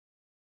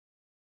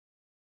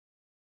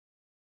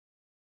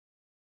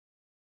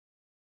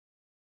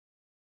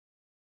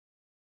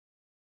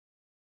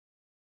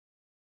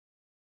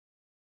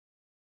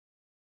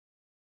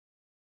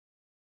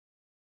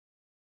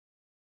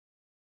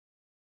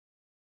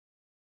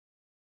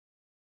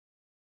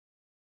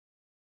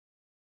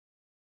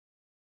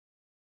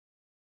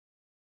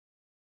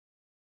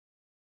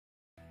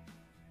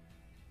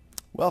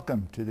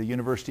Welcome to the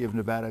University of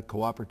Nevada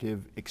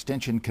Cooperative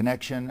Extension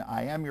Connection.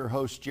 I am your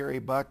host, Jerry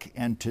Buck,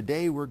 and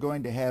today we're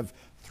going to have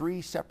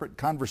three separate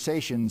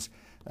conversations.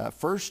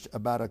 First,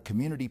 about a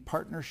community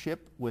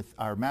partnership with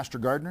our Master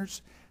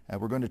Gardeners.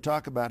 We're going to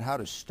talk about how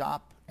to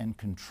stop and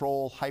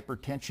control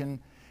hypertension,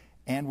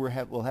 and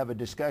we'll have a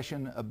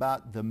discussion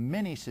about the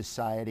mini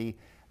society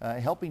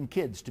helping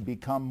kids to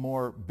become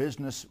more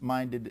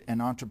business-minded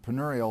and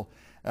entrepreneurial.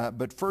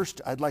 But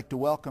first, I'd like to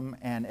welcome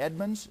Ann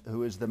Edmunds,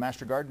 who is the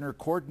Master Gardener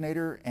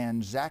Coordinator,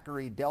 and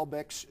Zachary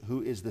Delbex,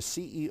 who is the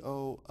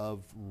CEO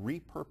of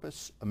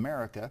Repurpose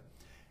America.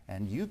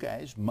 And you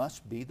guys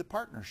must be the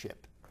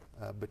partnership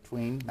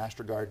between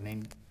Master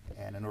Gardening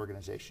and an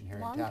organization here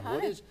in town.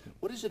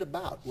 What is it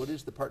about? What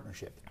is the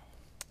partnership?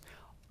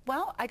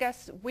 Well, I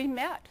guess we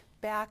met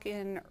back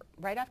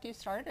right after you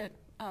started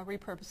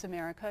Repurpose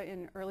America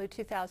in early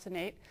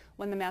 2008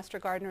 when the Master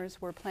Gardeners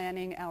were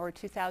planning our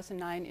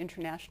 2009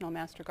 International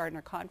Master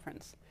Gardener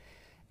Conference.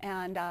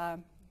 And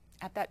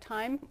at that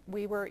time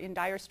we were in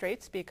dire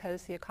straits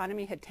because the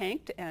economy had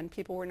tanked and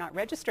people were not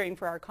registering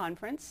for our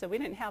conference, so we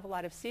didn't have a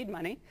lot of seed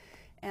money.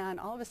 And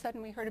all of a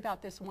sudden we heard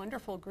about this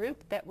wonderful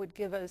group that would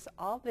give us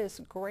all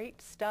this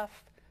great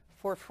stuff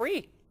for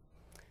free.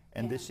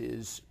 And this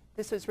is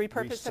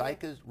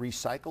Repurpose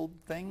recycled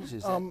things?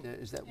 Is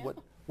that what?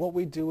 What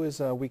we do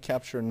is we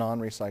capture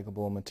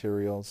non-recyclable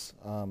materials,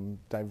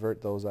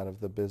 divert those out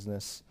of the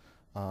business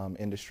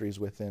industries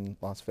within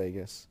Las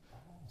Vegas.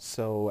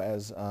 So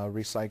as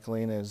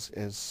recycling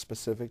is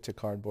specific to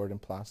cardboard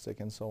and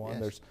plastic and so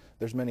on, Yes.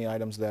 there's many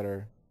items that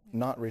are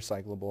not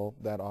recyclable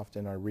that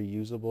often are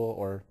reusable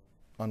or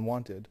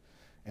unwanted.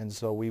 And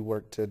so we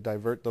work to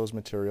divert those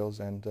materials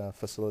and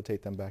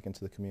facilitate them back into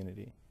the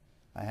community.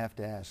 I have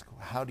to ask,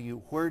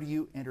 where do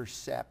you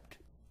intercept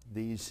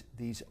these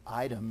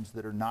items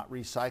that are not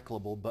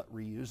recyclable but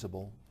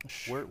reusable?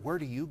 Where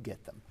do you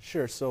get them?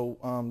 Sure.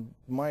 So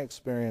my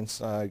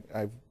experience,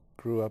 I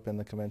grew up in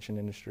the convention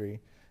industry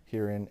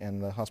here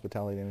and the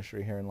hospitality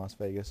industry here in Las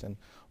Vegas, and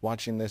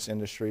watching this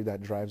industry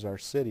that drives our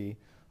city,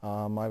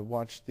 I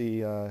watched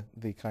the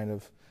kind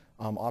of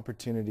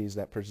opportunities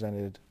that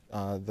presented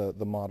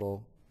the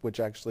model, which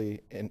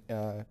actually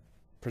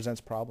presents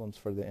problems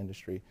for the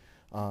industry,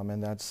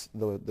 and that's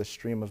the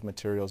stream of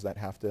materials that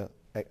have to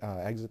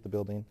exit the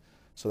building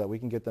so that we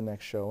can get the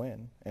next show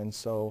in. And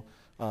so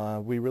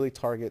we really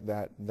target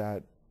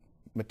that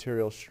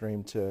material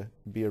stream to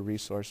be a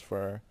resource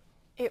for.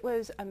 It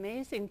was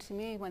amazing to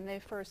me when they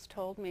first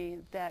told me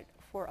that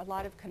for a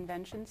lot of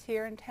conventions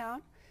here in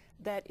town,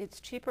 that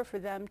it's cheaper for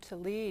them to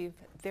leave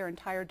their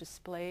entire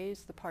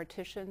displays, the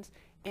partitions,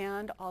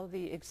 and all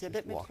the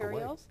exhibit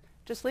materials.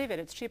 Just leave it.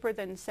 It's cheaper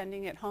than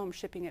sending it home,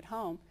 shipping it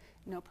home,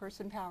 no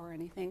person power or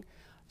anything.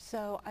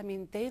 So, I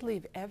mean, they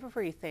leave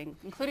everything,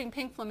 including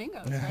pink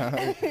flamingos,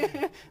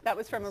 right? That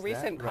was from a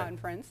recent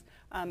conference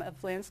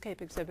of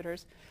landscape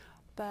exhibitors.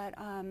 But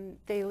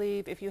they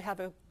leave, if you have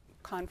a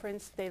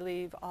conference, they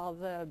leave all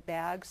the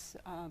bags,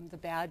 the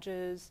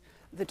badges,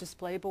 the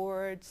display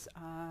boards,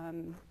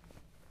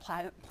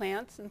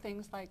 plants and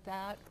things like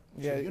that.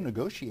 Yeah, so you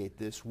negotiate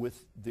this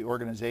with the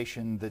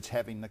organization that's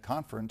having the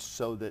conference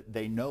so that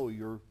they know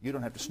you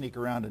don't have to sneak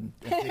around and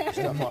take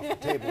stuff off the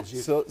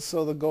tables.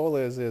 So the goal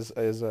is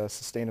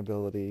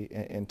sustainability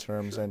in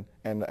terms,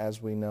 and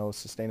as we know,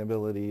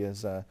 sustainability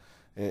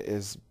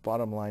is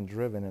bottom line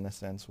driven in a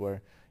sense,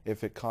 where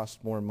if it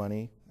costs more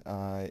money,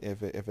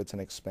 if it's an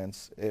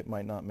expense, it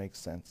might not make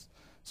sense.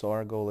 So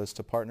our goal is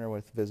to partner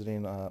with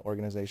visiting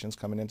organizations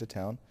coming into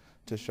town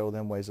to show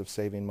them ways of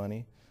saving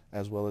money,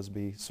 as well as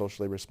be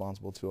socially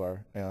responsible to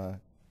our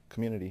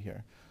community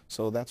here.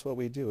 So that's what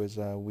we do, is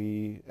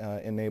we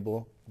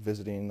enable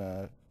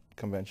visiting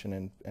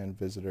convention and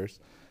visitors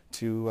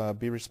to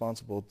be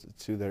responsible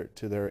to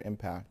their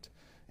impact,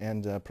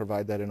 and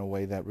provide that in a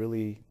way that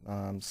really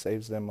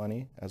saves them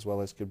money, as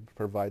well as could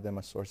provide them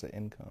a source of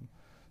income.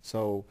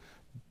 So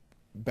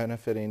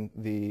benefiting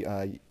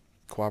the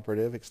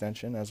cooperative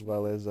extension, as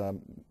well as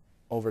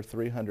over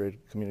 300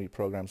 community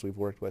programs we've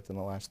worked with in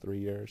the last 3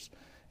 years,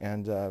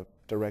 and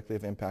directly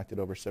have impacted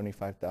over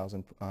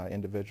 75,000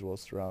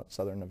 individuals throughout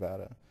southern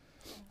Nevada.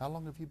 How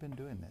long have you been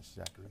doing this,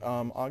 Zachary?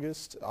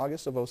 August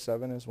of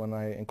 '07 is when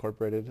I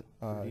incorporated.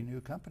 Pretty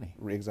new company.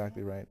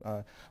 Exactly right.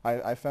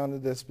 I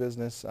founded this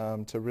business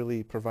to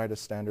really provide a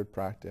standard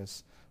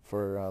practice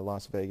for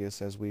Las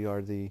Vegas, as we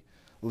are the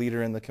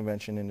leader in the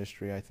convention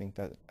industry. I think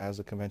that as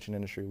a convention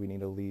industry, we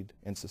need to lead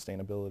in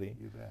sustainability.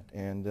 You bet.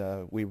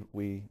 And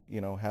we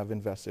have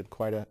invested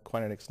quite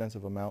an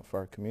extensive amount for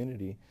our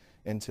community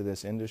into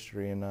this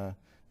industry, and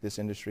this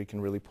industry can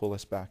really pull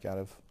us back out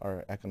of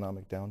our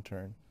economic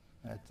downturn.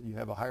 You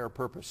have a higher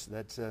purpose.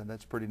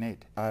 That's pretty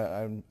neat.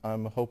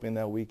 I'm hoping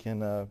that we can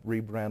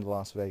rebrand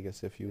Las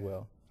Vegas, if you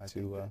will,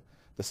 to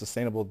the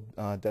sustainable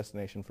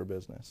destination for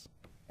business.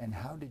 And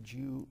how did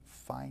you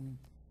find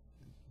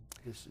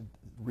this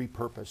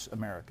Repurpose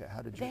America?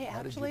 They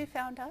actually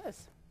found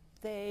us.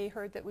 They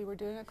heard that we were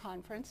doing a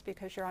conference,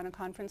 because you're on a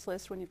conference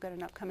list when you've got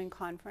an upcoming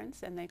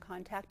conference, and they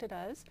contacted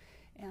us,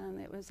 And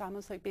it was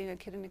almost like being a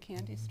kid in a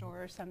candy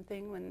store or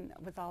something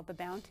with all the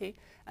bounty.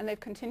 And they've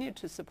continued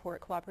to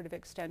support Cooperative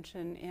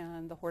Extension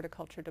and the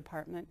Horticulture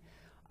Department.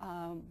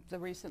 The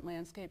recent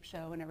landscape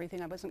show and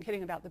everything. I wasn't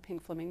kidding about the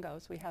pink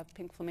flamingos. We have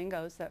pink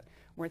flamingos that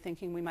we're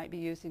thinking we might be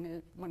using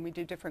it when we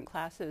do different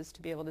classes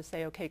to be able to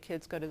say, okay,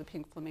 kids, go to the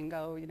pink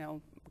flamingo,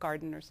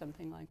 garden or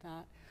something like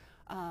that.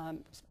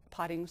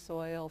 Potting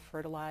soil,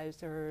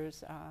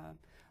 fertilizers.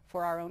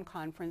 For our own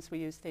conference, we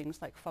use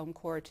things like foam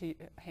core to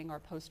hang our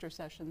poster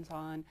sessions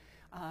on.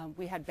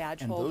 We had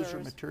badge holders. And those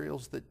are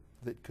materials that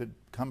could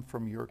come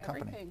from your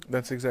company. Everything.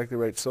 That's exactly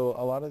right. So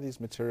a lot of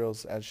these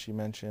materials, as she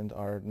mentioned,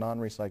 are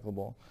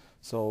non-recyclable.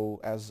 So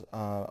as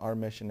our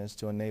mission is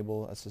to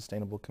enable a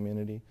sustainable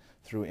community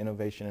through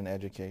innovation and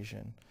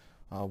education.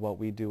 What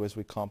we do is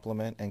we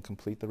complement and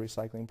complete the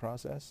recycling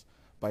process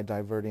by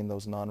diverting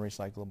those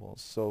non-recyclables.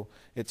 So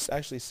it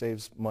actually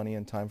saves money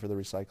and time for the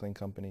recycling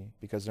company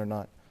because they're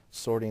not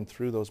sorting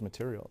through those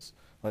materials.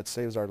 It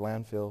saves our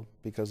landfill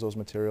because those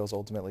materials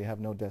ultimately have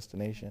no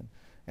destination.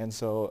 And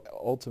so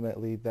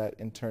ultimately that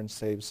in turn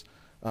saves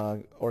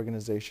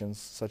organizations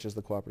such as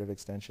the Cooperative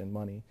Extension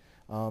money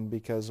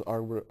because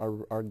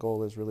our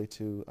goal is really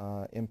to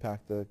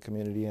impact the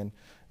community. And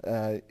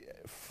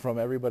from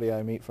everybody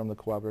I meet from the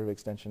Cooperative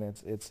Extension,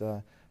 it's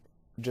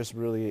just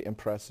really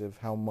impressive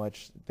how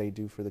much they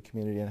do for the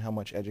community and how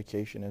much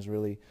education is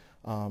really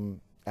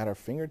at our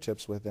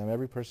fingertips with them.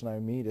 Every person I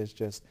meet is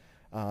just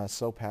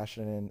so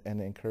passionate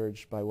and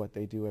encouraged by what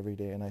they do every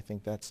day, and I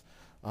think that's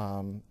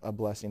a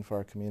blessing for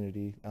our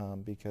community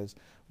because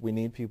we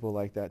need people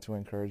like that to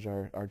encourage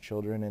our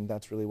children, and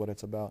that's really what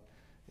it's about,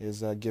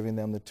 is giving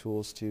them the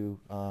tools to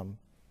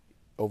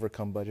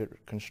overcome budget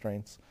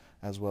constraints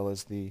as well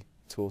as the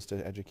tools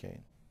to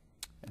educate.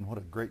 And what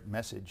a great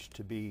message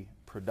to be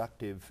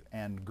productive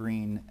and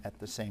green at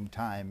the same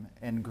time,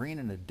 and green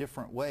in a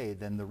different way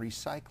than the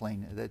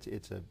recycling.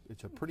 It's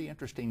a pretty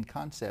interesting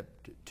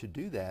concept to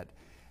do that,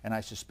 and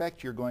I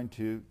suspect you're going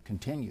to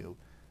continue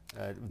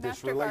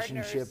this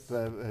relationship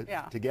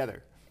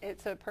together.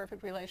 It's a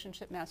perfect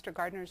relationship. Master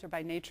gardeners are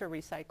by nature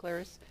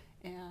recyclers,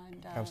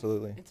 and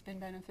absolutely, it's been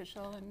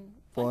beneficial and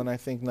fun. Well, and I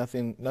think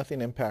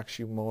nothing impacts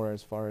you more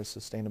as far as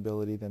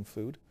sustainability than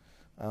food.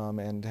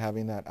 And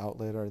having that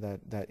outlet or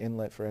that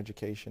inlet for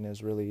education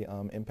is really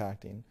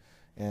impacting.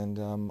 And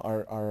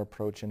our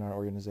approach in our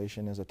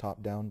organization is a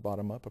top-down,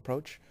 bottom-up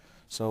approach.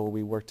 So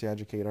we work to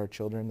educate our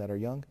children that are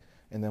young,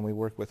 and then we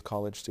work with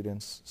college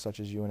students such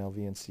as UNLV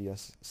and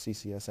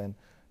CCSN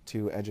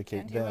to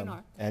educate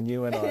them. And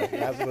UNR,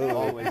 absolutely,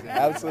 always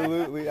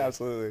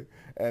absolutely.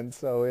 And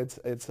so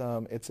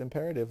it's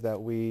imperative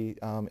that we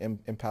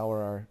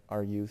empower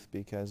our youth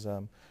because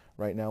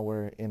right now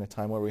we're in a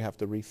time where we have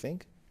to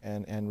rethink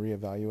and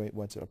reevaluate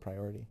what's a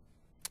priority.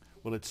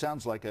 Well, it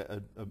sounds like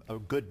a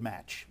good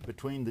match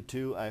between the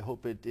two. I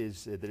hope it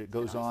is that it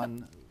goes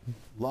on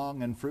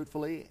long and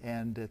fruitfully,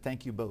 and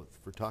thank you both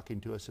for talking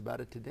to us about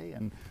it today,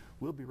 and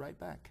we'll be right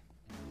back.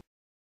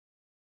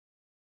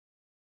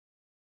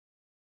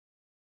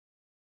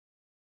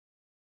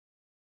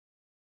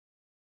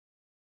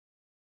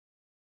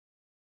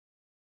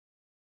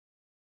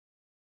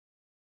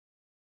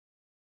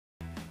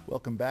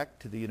 Welcome back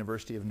to the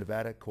University of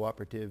Nevada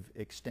Cooperative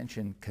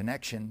Extension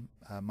Connection.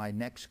 My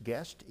next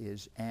guest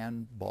is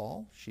Ann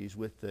Ball. She's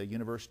with the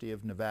University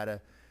of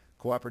Nevada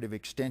Cooperative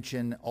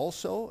Extension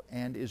also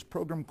and is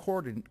program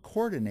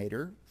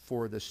coordinator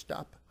for the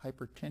Stop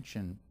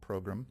Hypertension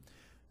program.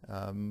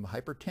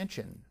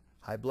 Hypertension,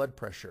 high blood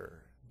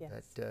pressure,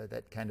 yes,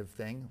 that kind of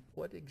thing.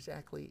 What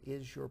exactly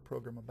is your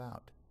program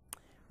about?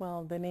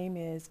 Well, the name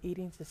is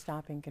Eating to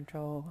Stop and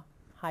Control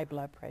High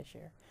Blood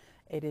Pressure.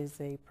 It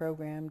is a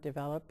program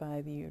developed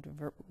by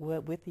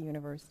with the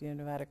University of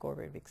Nevada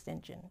Cooperative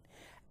Extension,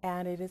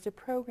 and it is a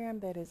program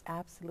that is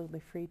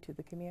absolutely free to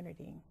the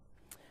community.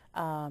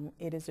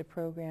 It is a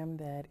program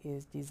that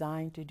is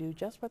designed to do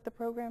just what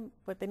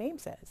the name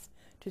says,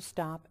 to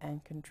stop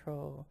and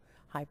control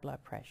high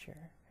blood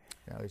pressure.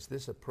 Now, is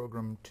this a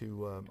program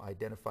to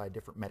identify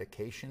different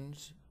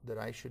medications that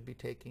I should be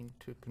taking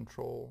to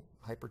control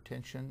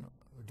hypertension,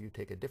 or do you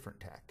take a different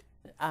tack?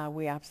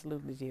 We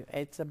absolutely do.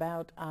 It's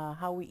about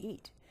how we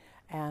eat.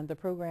 And the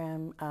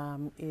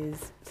program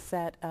is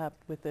set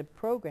up with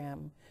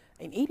an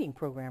eating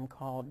program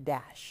called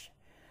DASH.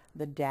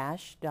 The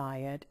DASH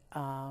diet,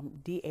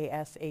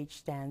 DASH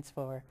stands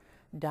for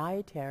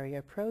Dietary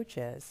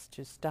Approaches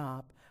to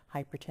Stop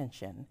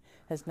Hypertension.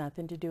 Has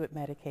nothing to do with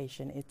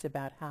medication. It's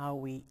about how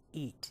we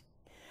eat.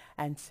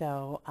 And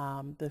so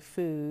the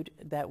food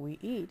that we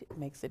eat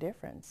makes a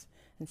difference.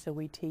 And so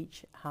we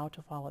teach how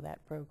to follow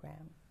that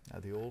program. Now,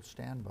 the old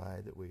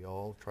standby that we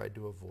all tried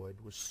to avoid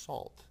was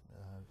salt.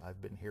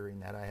 I've been hearing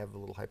that. I have a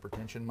little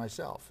hypertension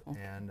myself,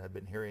 and I've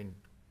been hearing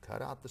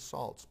cut out the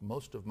salts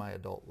most of my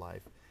adult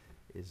life.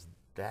 Is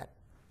that,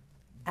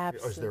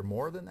 is there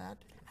more than that?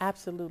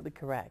 Absolutely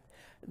correct.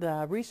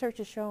 The research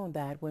has shown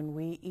that when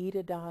we eat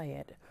a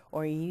diet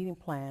or eating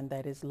plan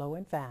that is low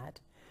in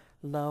fat,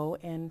 low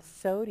in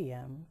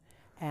sodium,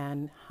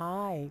 and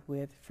high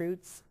with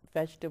fruits,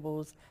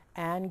 vegetables,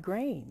 and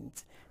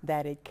grains,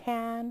 that it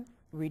can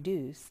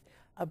reduce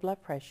a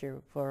blood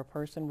pressure for a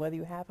person, whether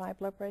you have high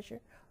blood pressure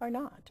or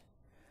not.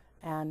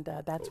 And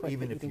that's what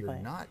even the if eating you're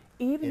plan. not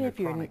Even in a if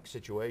you're chronic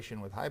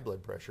situation with high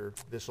blood pressure,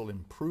 this will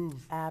improve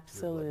your blood pressure.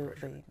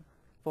 absolutely,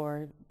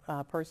 for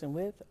a person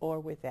with or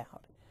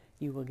without,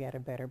 you will get a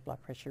better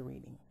blood pressure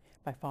reading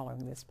by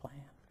following this plan.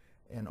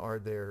 And are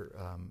there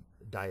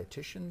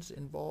dietitians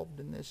involved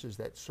in this? Is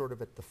that sort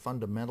of at the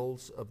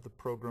fundamentals of the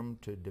program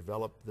to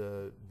develop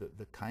the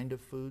kind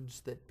of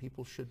foods that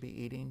people should be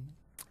eating?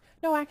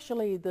 No,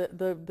 actually,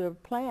 the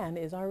plan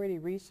is already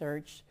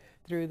researched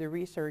through the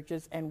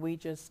researchers, and we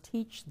just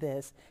teach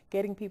this,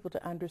 getting people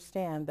to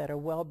understand that a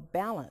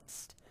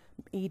well-balanced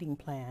eating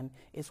plan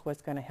is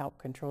what's going to help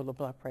control the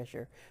blood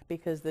pressure,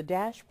 because the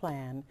DASH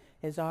plan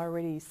is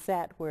already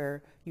set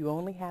where you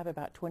only have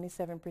about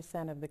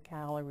 27% of the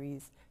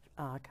calories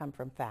come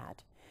from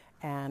fat,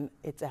 and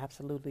it's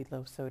absolutely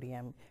low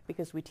sodium,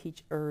 because we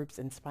teach herbs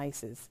and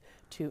spices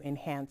to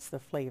enhance the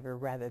flavor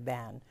rather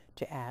than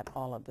to add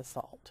all of the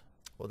salt.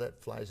 Well,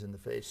 that flies in the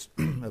face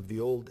of the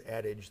old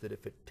adage that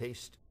if it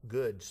tastes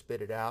good,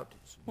 spit it out.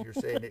 You're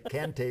saying it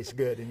can taste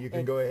good and you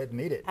can go ahead and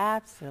eat it.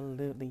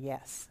 Absolutely,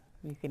 yes.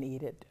 You can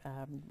eat it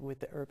with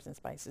the herbs and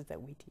spices that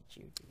we teach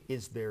you to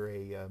use.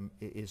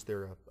 Is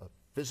there a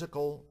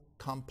physical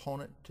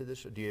component to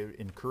this? Do you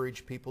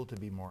encourage people to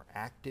be more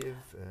active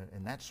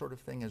and that sort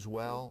of thing as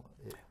well?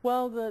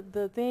 Well,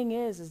 the thing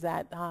is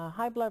that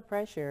high blood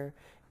pressure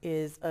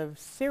is a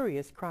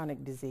serious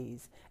chronic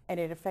disease,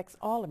 and it affects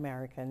all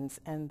Americans,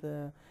 and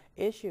the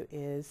issue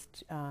is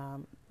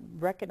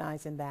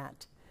recognizing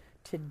that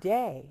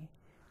today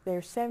there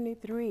are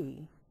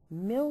 73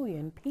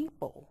 million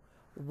people,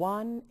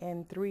 1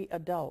 in 3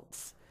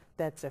 adults,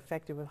 that's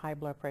affected with high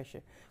blood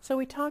pressure. So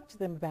we talk to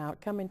them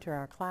about coming to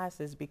our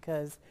classes,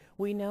 because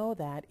we know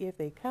that if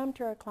they come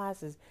to our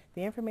classes,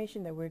 the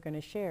information that we're going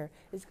to share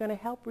is going to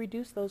help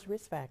reduce those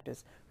risk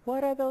factors.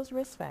 What are those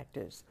risk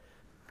factors?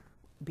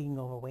 Being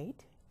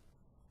overweight,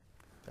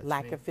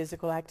 lack of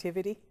physical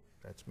activity.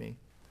 That's me.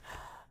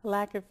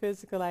 Lack of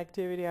physical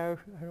activity. I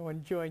don't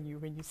want to join you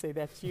when you say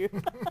that's you.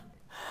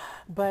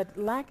 But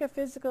lack of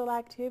physical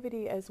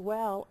activity as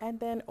well, and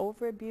then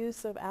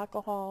overabuse of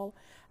alcohol,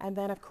 and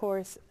then of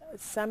course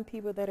some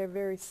people that are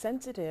very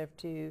sensitive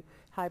to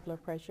high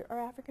blood pressure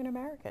are African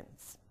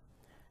Americans.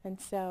 And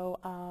so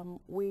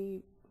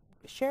we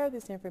share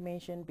this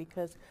information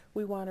because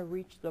we want to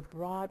reach the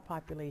broad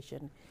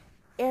population.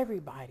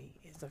 Everybody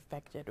is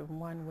affected in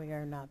one way or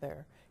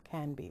another,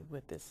 can be,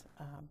 with this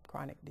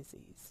chronic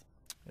disease.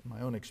 In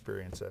my own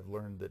experience, I've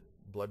learned that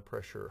blood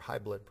pressure, high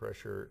blood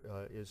pressure,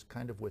 is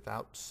kind of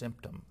without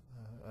symptom.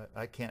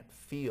 I can't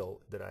feel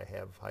that I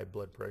have high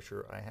blood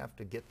pressure. I have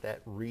to get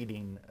that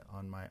reading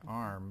on my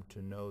arm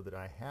to know that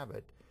I have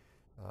it.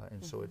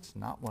 And so it's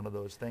not one of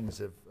those things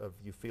of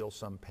you feel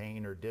some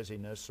pain or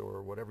dizziness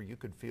or whatever. You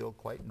could feel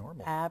quite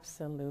normal.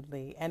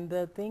 Absolutely. And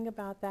the thing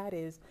about that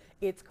is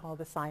it's called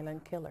the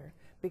silent killer,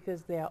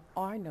 because there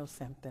are no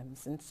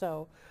symptoms. And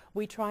so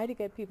we try to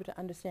get people to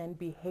understand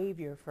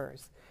behavior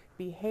first.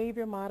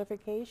 Behavior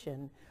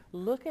modification.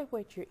 Look at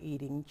what you're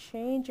eating,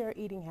 change your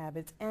eating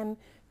habits, and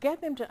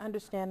get them to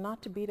understand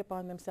not to beat up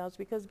on themselves,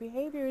 because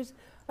behaviors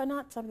are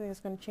not something that's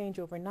going to change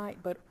overnight,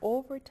 but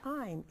over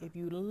time, if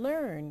you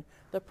learn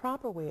the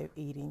proper way of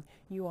eating,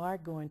 you are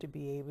going to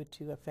be able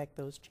to affect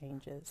those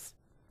changes.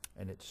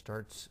 And it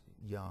starts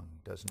young,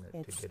 doesn't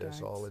it? To get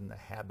us all in the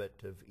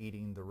habit of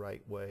eating the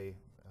right way.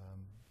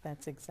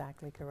 That's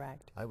exactly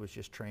correct. I was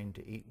just trained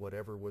to eat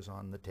whatever was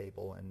on the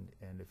table,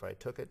 and if I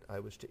took it, I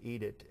was to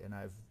eat it, and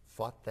I've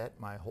fought that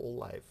my whole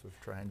life of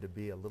trying to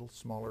be a little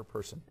smaller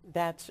person.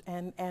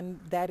 And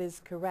that is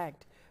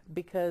correct,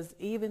 because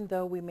even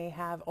though we may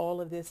have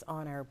all of this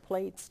on our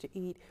plates to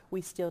eat,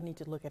 we still need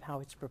to look at how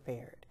it's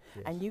prepared.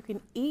 Yes. And you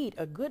can eat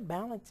a good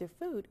balance of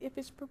food if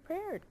it's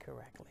prepared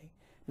correctly.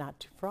 Not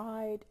too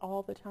fried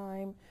all the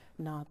time,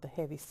 not the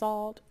heavy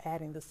salt,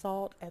 adding the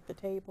salt at the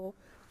table,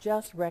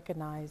 just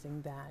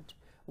recognizing that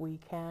we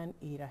can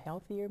eat a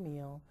healthier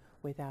meal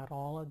without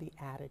all of the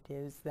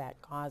additives that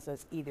cause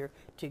us either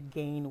to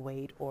gain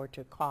weight or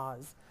to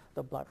cause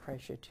the blood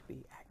pressure to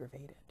be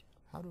aggravated.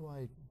 How do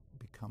I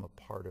become a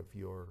part of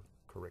your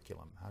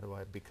curriculum? How do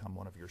I become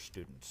one of your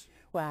students?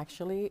 Well,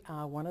 actually,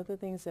 one of the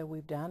things that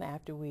we've done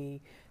after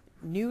we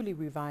newly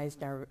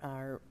revised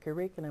our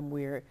curriculum,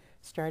 we're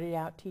started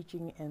out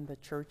teaching in the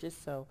churches,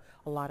 so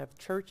a lot of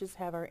churches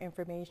have our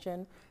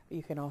information.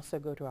 You can also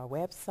go to our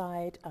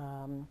website,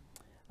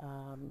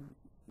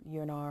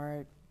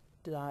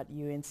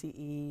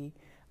 unr.unce.edu.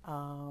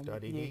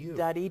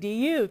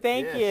 .edu.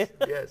 Thank you.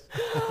 Yes.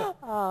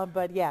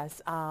 But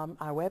yes,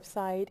 our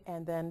website,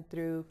 and then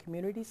through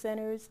community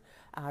centers,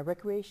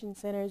 recreation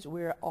centers,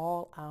 we're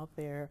all out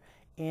there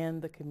in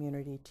the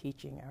community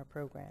teaching our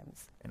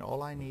programs. And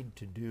all I need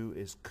to do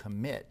is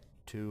commit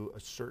to a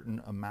certain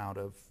amount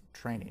of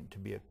training to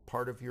be a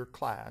part of your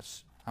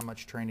class. How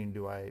much training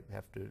do I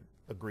have to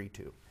agree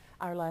to?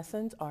 Our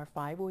lessons are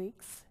 5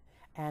 weeks,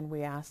 and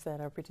we ask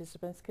that our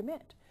participants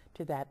commit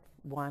to that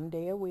 1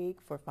 day a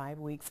week for 5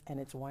 weeks, and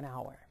it's 1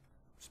 hour.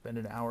 spend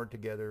an hour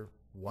together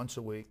once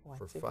a week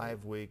for Once a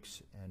 5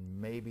 weeks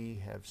and maybe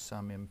have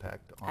some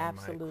impact on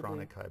Absolutely. my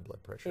chronic high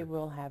blood pressure. It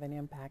will have an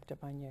impact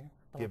upon your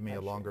blood Give me a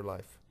pressure. longer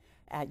life.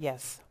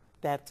 Yes,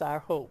 that's our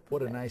hope.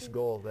 What a nice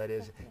goal that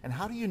is. And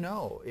how do you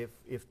know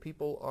if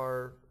people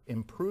are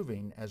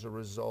improving as a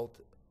result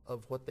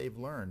of what they've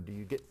learned? Do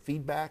you get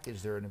feedback?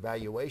 Is there an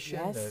evaluation?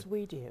 Yes,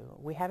 we do.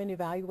 We have an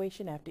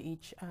evaluation after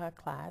each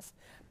class,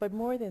 but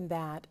more than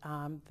that,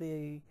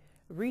 the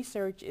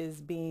research is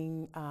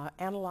being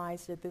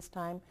analyzed at this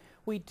time.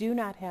 We do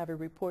not have a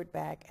report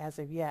back as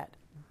of yet,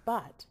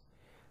 but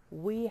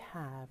we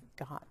have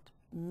got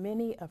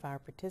many of our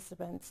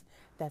participants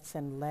that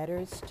send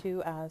letters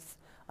to us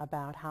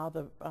about how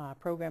the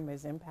program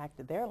has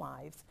impacted their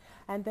lives,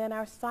 and then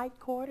our site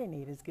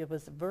coordinators give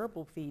us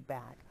verbal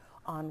feedback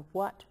on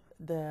what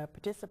the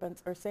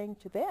participants are saying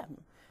to them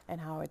and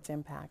how it's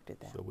impacted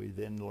them. So we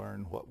then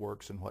learn what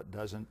works and what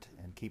doesn't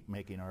and keep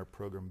making our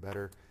program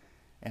better.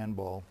 Ann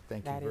Ball,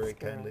 thank you That very is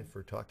kindly correct.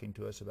 for talking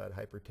to us about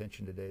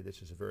hypertension today.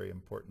 This is a very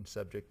important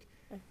subject,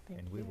 Thank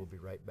and we you. will be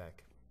right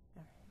back.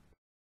 All right.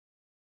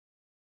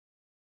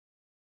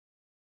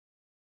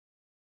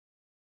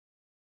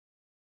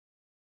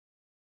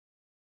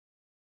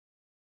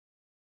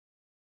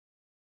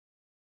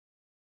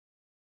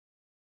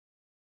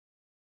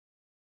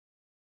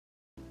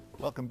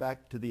 Welcome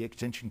back to the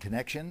Extension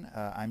Connection.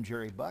 I'm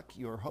Jerry Buck,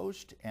 your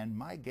host, and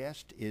my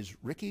guest is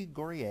Ricky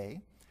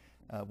Gourrier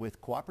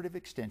with Cooperative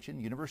Extension,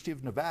 University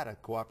of Nevada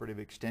Cooperative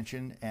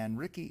Extension, and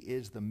Ricky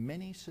is the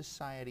Mini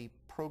Society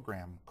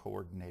Program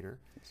Coordinator.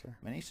 Yes, sir.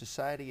 Mini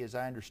Society, as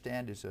I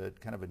understand, is a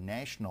kind of a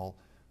national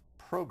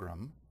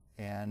program,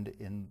 and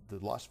in the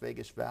Las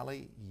Vegas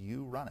Valley,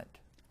 you run it.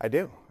 I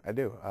do.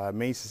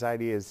 Mini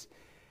Society it's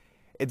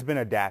been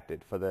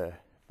adapted for the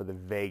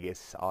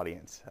Vegas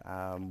audience.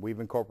 We've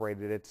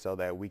incorporated it so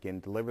that we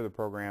can deliver the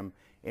program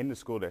in the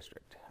school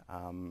district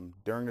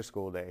during the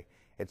school day.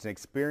 It's an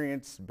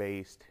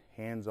experience-based,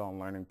 hands-on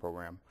learning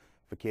program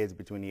for kids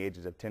between the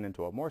ages of 10 and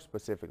 12, more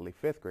specifically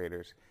 5th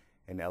graders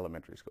in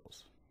elementary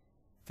schools.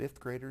 5th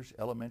graders,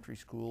 elementary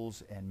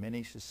schools, and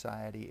Mini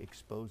Society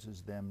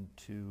exposes them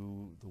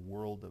to the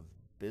world of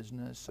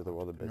business, To the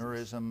world of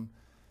business. entrepreneurism.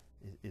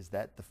 Is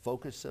that the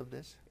focus of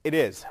this? It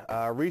is.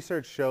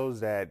 Research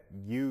shows that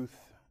youth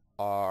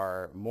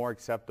are more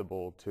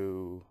acceptable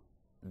to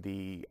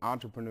the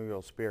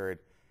entrepreneurial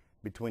spirit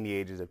between the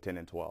ages of 10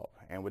 and 12.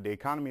 And with the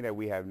economy that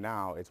we have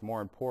now, it's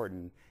more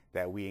important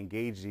that we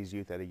engage these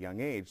youth at a young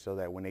age so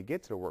that when they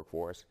get to the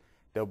workforce,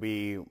 they'll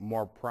be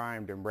more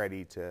primed and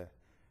ready to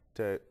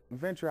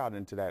venture out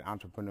into that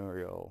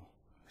entrepreneurial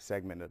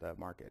segment of the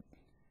market.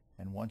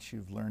 And once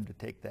you've learned to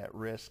take that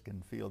risk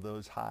and feel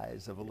those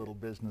highs of a little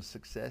business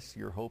success,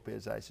 your hope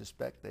is, I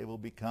suspect, they will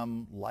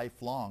become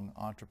lifelong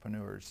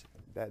entrepreneurs.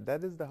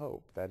 That is the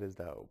hope. That is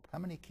the hope. How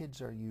many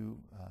kids are you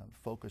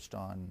focused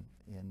on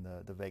in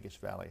the Vegas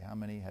Valley? How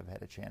many have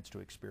had a chance to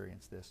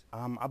experience this?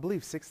 I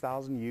believe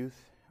 6,000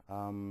 youth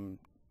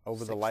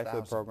over the life of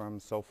 6,000. the program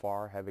so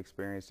far have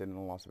experienced it in the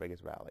Las Vegas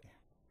Valley.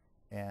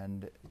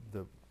 And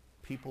the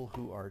people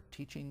who are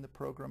teaching the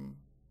program,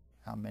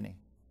 how many?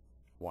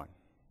 One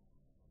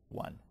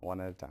One.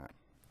 at a time.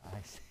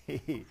 I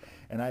see.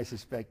 And I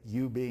suspect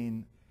you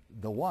being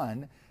the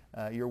one,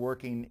 you're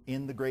working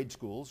in the grade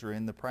schools or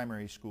in the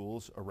primary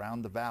schools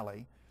around the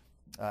valley.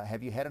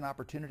 Have you had an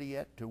opportunity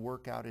yet to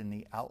work out in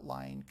the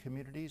outlying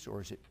communities,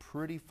 or is it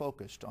pretty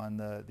focused on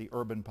the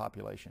urban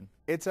population?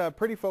 It's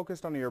pretty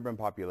focused on the urban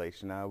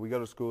population. We go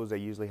to schools that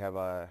usually have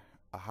a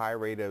high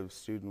rate of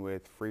student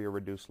with free or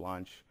reduced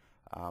lunch,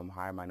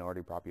 high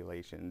minority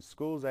populations,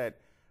 schools that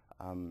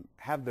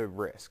have the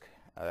risk,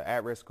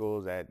 at-risk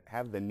schools that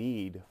have the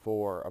need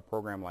for a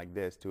program like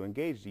this to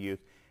engage the youth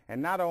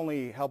and not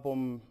only help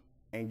them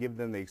and give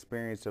them the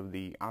experience of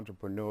the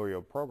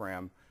entrepreneurial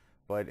program,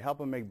 but help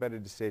them make better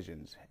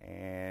decisions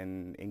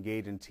and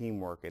engage in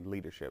teamwork and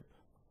leadership.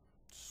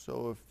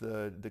 So if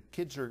the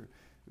kids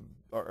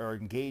are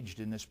engaged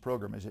in this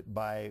program, is it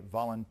by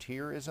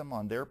volunteerism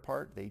on their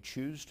part? They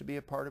choose to be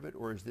a part of it,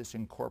 or is this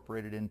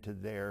incorporated into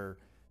their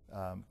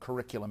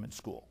curriculum in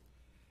school?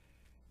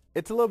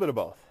 It's a little bit of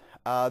both.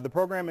 The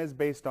program is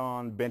based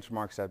on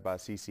benchmarks set by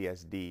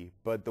CCSD,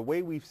 but the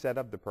way we've set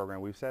up the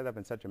program, we've set it up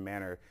in such a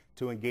manner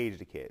to engage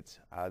the kids.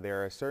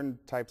 There are certain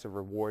types of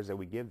rewards that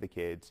we give the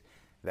kids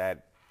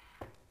that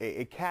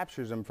it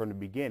captures them from the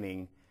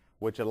beginning,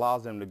 which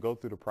allows them to go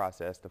through the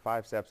process, the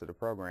 5 steps of the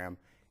program,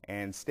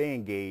 and stay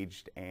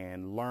engaged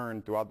and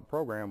learn throughout the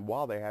program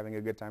while they're having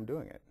a good time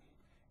doing it.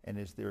 And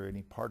is there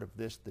any part of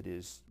this that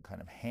is kind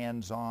of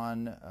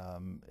hands-on?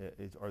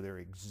 Are there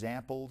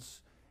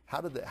examples? How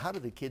do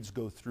the kids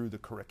go through the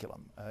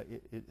curriculum?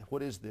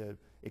 What is the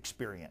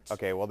experience?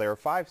 Okay, well, there are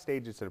 5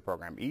 stages to the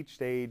program. Each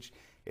stage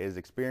is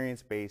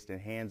experience-based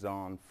and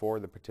hands-on for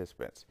the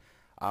participants.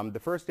 The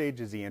first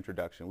stage is the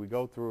introduction. We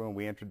go through and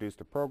we introduce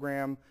the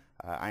program.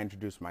 I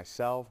introduce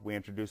myself. We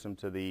introduce them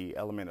to the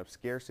element of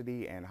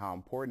scarcity and how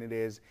important it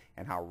is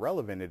and how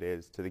relevant it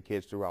is to the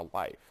kids throughout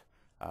life,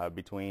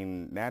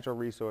 between natural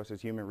resources,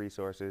 human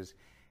resources,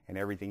 and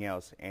everything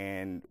else.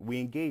 And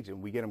we engage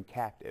them. We get them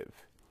captive.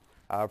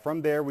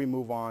 From there, we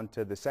move on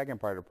to the second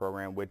part of the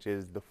program, which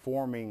is the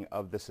forming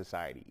of the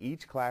society.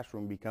 Each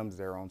classroom becomes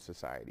their own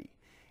society.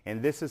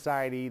 In this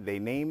society, they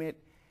name it,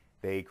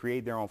 they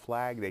create their own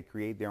flag, they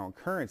create their own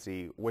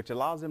currency, which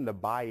allows them to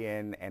buy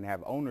in and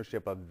have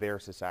ownership of their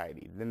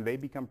society. Then they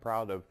become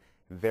proud of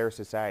their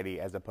society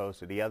as opposed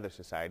to the other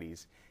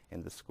societies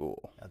in the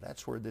school. Now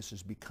that's where this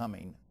is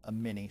becoming a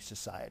mini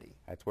society.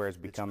 That's where it's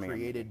becoming. It's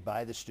created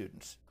by the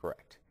students.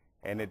 Correct.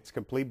 And it's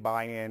complete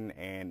buy-in,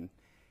 and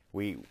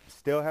we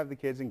still have the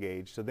kids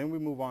engaged. So then we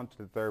move on to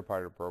the third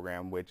part of the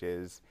program, which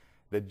is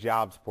the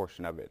jobs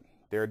portion of it.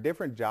 There are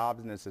different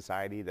jobs in the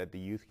society that the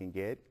youth can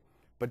get,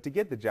 but to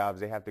get the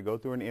jobs, they have to go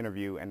through an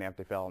interview and they have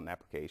to fill out an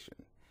application.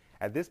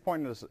 At this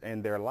point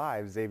in their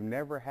lives, they've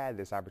never had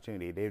this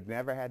opportunity. They've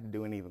never had to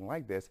do anything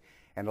like this.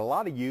 And a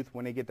lot of youth,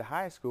 when they get to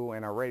high school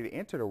and are ready to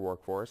enter the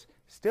workforce,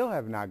 still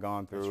have not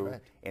gone through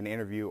an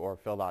interview or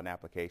filled out an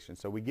application.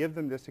 So we give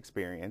them this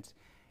experience,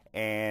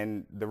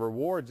 and the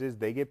rewards is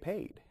they get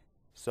paid.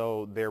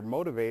 So they're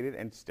motivated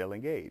and still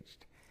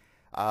engaged.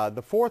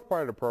 The fourth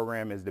part of the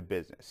program is the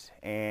business,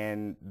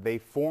 and they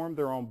form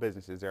their own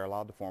businesses. They're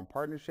allowed to form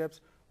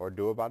partnerships or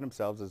do it by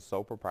themselves as a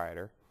sole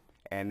proprietor.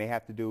 And they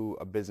have to do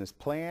a business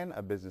plan,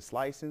 a business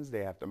license.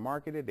 They have to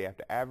market it. They have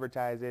to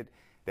advertise it.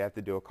 They have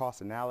to do a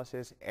cost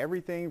analysis.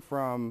 Everything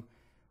from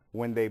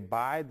when they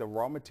buy the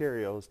raw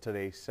materials till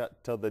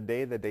the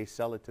day that they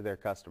sell it to their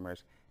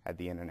customers at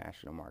the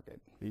international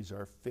market. These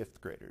are fifth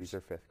graders. These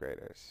are fifth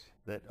graders.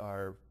 That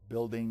are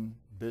building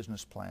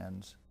business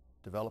plans,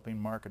 developing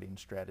marketing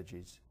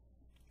strategies.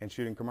 And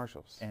shooting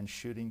commercials. And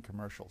shooting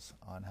commercials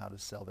on how to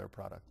sell their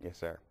product. Yes,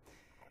 sir.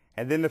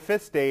 And then the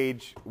fifth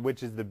stage,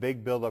 which is the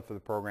big buildup for the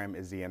program,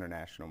 is the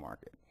international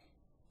market.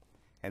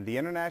 And the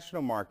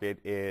international market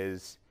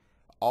is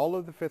all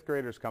of the fifth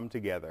graders come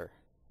together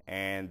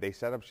and they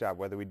set up shop,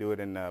 whether we do it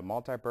in a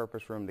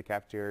multi-purpose room, the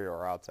cafeteria,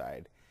 or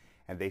outside.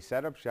 And they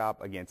set up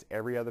shop against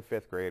every other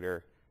fifth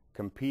grader,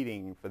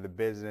 competing for the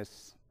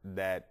business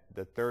that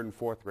the third and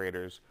fourth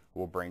graders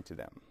will bring to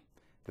them.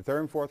 The third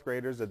and fourth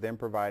graders are then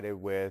provided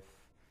with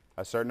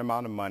a certain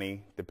amount of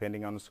money,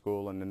 depending on the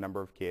school and the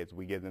number of kids.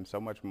 We give them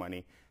so much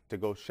money to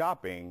go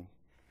shopping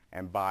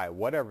and buy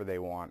whatever they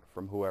want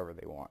from whoever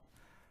they want.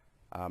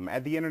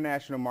 At the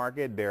international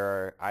market, there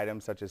are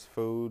items such as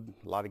food.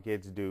 A lot of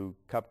kids do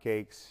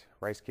cupcakes,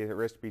 Rice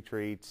Krispie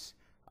treats,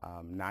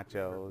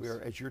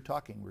 nachos. As you're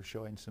talking, we're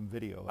showing some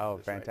video. Oh, of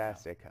this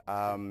fantastic.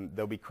 Right now.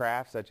 There'll be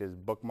crafts such as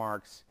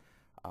bookmarks,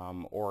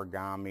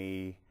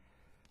 origami.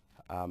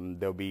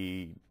 There'll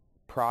be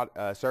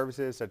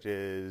services such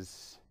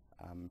as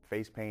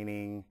face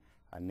painting,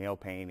 nail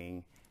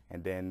painting,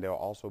 and then there'll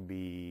also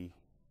be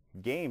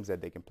games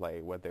that they can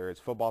play, whether it's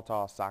football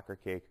toss, soccer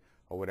kick,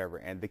 or whatever.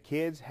 And the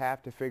kids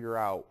have to figure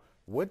out,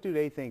 what do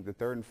they think the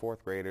third and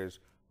fourth graders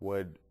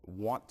would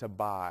want to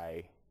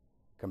buy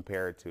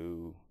compared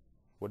to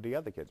what the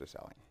other kids are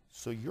selling.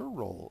 So your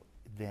role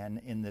then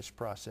in this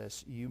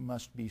process, you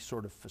must be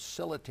sort of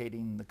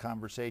facilitating the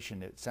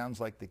conversation. It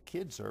sounds like the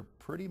kids are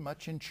pretty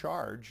much in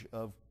charge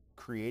of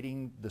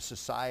creating the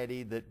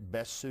society that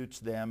best suits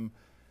them,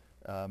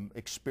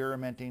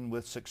 experimenting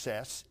with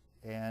success,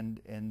 and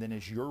then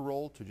is your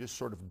role to just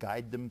sort of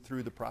guide them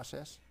through the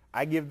process?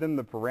 I give them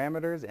the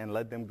parameters and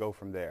let them go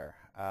from there.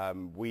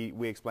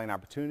 We explain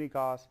opportunity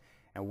costs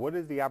and what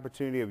is the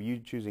opportunity of you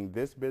choosing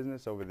this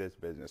business over this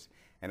business.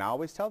 And I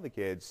always tell the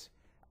kids,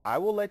 I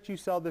will let you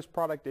sell this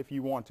product if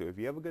you want to. If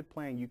you have a good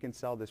plan, you can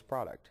sell this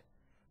product.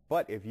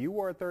 But if you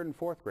were a third and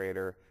fourth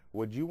grader,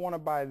 would you want to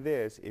buy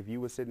this if you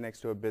would sit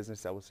next to a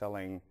business that was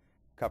selling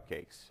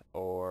cupcakes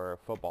or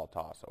football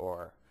toss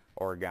or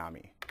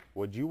origami?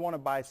 Would you want to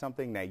buy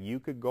something that you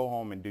could go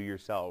home and do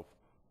yourself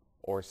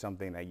or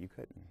something that you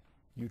couldn't?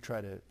 You try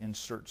to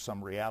insert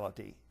some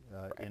reality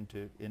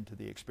into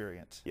the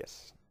experience.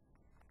 Yes.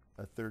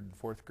 A third and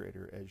fourth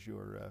grader as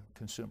your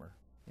consumer.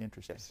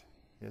 Interesting. Yes.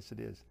 Yes,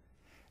 it is.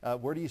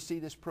 Where do you see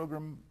this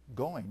program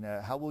going?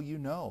 How will you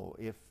know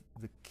if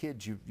the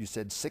kids, you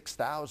said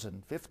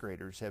 6,000 fifth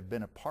graders have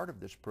been a part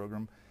of this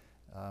program.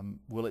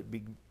 Will it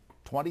be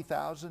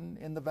 20,000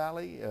 in the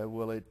Valley?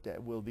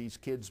 Will these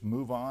kids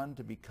move on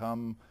to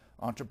become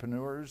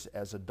entrepreneurs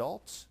as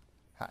adults?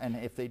 And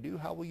if they do,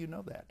 how will you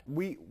know that?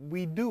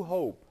 We do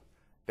hope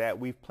that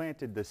we've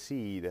planted the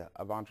seed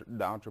of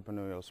the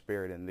entrepreneurial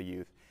spirit in the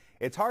youth.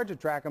 It's hard to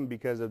track them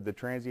because of the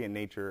transient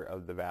nature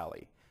of the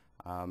Valley.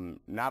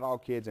 Not all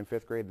kids in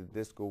fifth grade at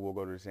this school will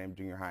go to the same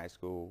junior high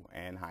school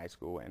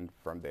and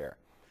from there.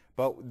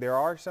 But there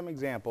are some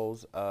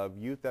examples of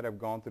youth that have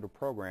gone through the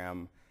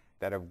program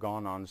that have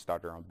gone on to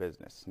start their own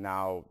business.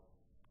 Now,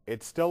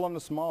 it's still on a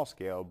small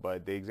scale,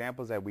 but the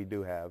examples that we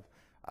do have,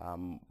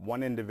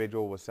 one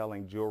individual was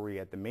selling jewelry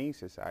at the main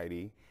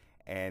society,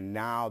 and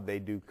now they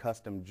do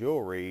custom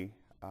jewelry,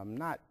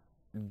 not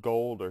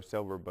gold or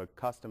silver, but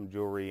custom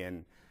jewelry,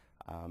 and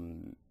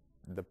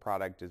the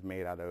product is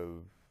made out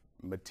of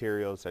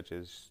materials such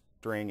as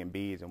string and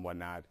beads and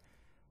whatnot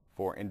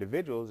for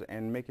individuals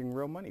and making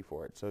real money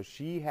for it. So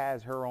she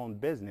has her own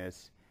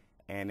business,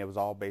 and it was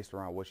all based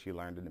around what she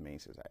learned in the main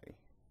society.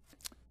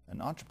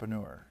 An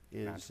entrepreneur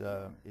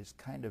is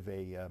kind of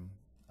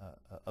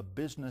a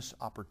business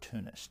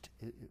opportunist.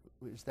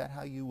 Is that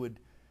how you would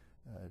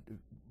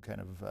kind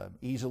of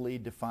easily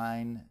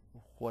define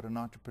what an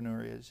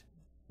entrepreneur is?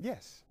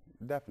 Yes,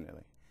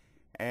 definitely.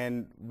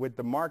 And with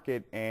the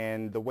market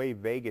and the way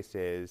Vegas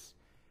is,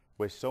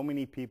 with so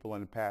many people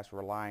in the past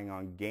relying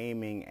on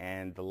gaming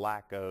and the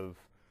lack of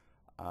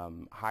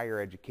higher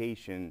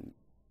education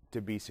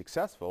to be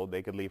successful,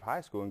 they could leave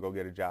high school and go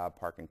get a job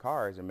parking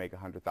cars and make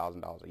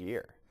 $100,000 a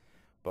year.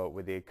 But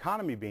with the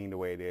economy being the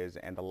way it is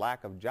and the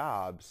lack of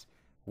jobs,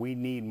 we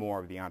need more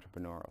of the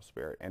entrepreneurial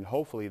spirit. And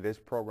hopefully this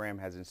program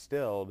has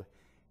instilled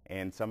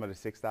in some of the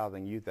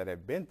 6,000 youth that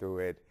have been through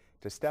it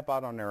to step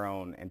out on their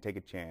own and take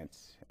a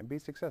chance and be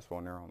successful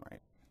in their own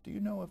right. Do you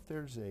know if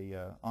there's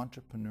a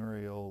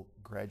entrepreneurial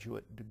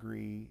graduate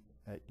degree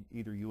at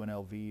either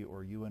UNLV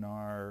or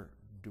UNR?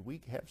 Do we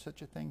have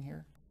such a thing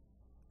here?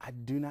 I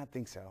do not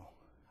think so.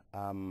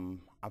 I'm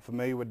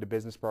familiar with the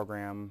business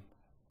program,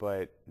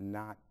 but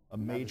not a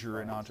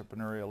major in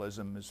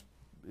entrepreneurialism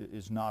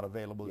is not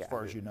available as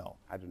far as you know.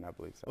 I do not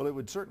believe so. Well, it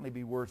would certainly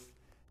be worth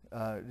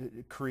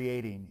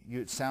creating.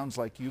 It sounds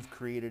like you've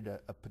created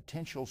a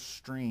potential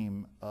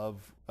stream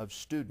of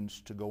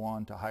students to go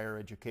on to higher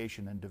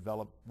education and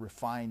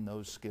refine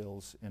those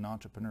skills in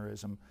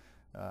entrepreneurism.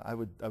 I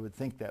would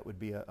think that would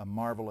be a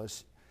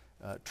marvelous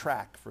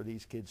track for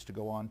these kids to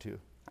go on to.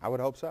 I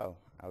would hope so.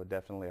 I would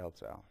definitely hope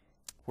so.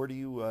 Where do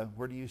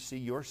you see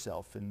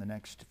yourself in the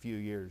next few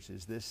years?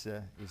 Is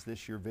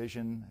this your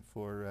vision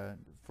for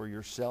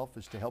yourself,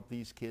 is to help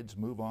these kids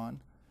move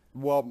on?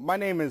 Well, my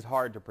name is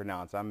hard to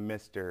pronounce. I'm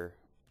Mr.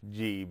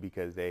 G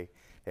because they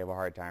have a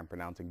hard time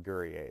pronouncing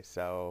Gourrier.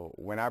 So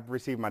when I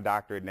receive my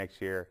doctorate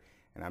next year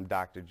and I'm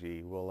Dr.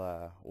 G,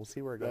 we'll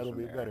see where it goes. That'll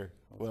from be there. better.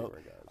 Well,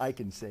 I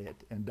can say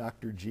it. And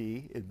Dr.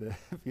 G in the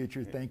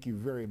future, thank you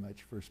very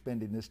much for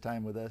spending this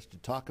time with us to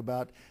talk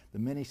about the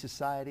Mini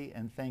Society,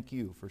 and thank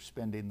you for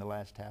spending the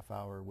last half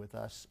hour with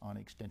us on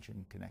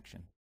Extension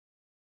Connection.